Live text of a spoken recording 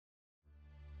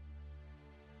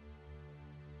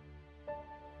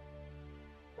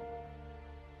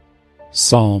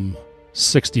Psalm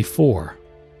 64.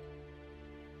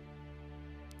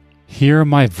 Hear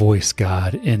my voice,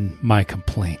 God, in my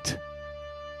complaint.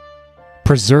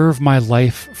 Preserve my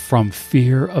life from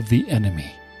fear of the enemy.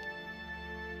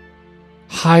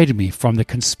 Hide me from the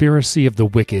conspiracy of the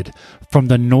wicked, from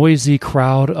the noisy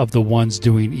crowd of the ones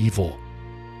doing evil,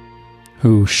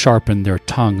 who sharpen their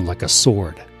tongue like a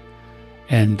sword,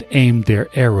 and aim their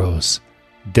arrows,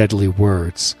 deadly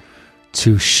words,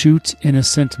 to shoot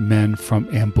innocent men from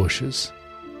ambushes.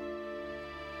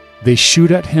 They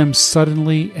shoot at him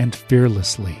suddenly and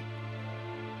fearlessly.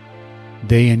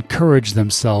 They encourage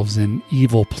themselves in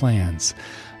evil plans.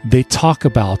 They talk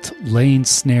about laying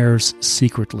snares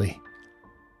secretly.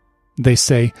 They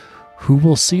say, "Who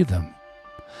will see them?"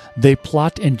 They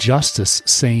plot injustice,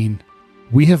 saying,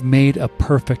 "We have made a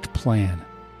perfect plan."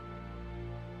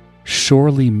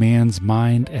 Surely man's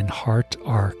mind and heart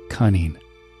are cunning,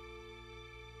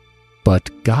 but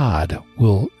God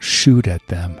will shoot at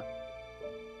them.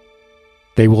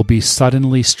 They will be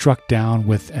suddenly struck down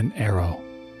with an arrow.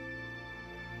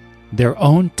 Their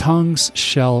own tongues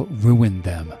shall ruin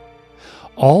them.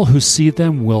 All who see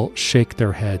them will shake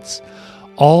their heads.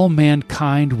 All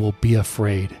mankind will be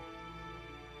afraid.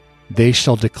 They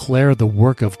shall declare the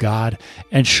work of God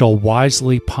and shall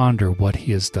wisely ponder what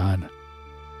he has done.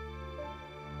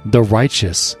 The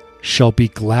righteous shall be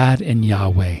glad in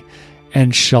Yahweh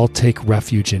and shall take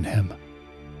refuge in him.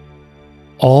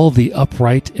 All the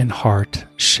upright in heart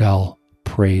shall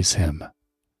praise him.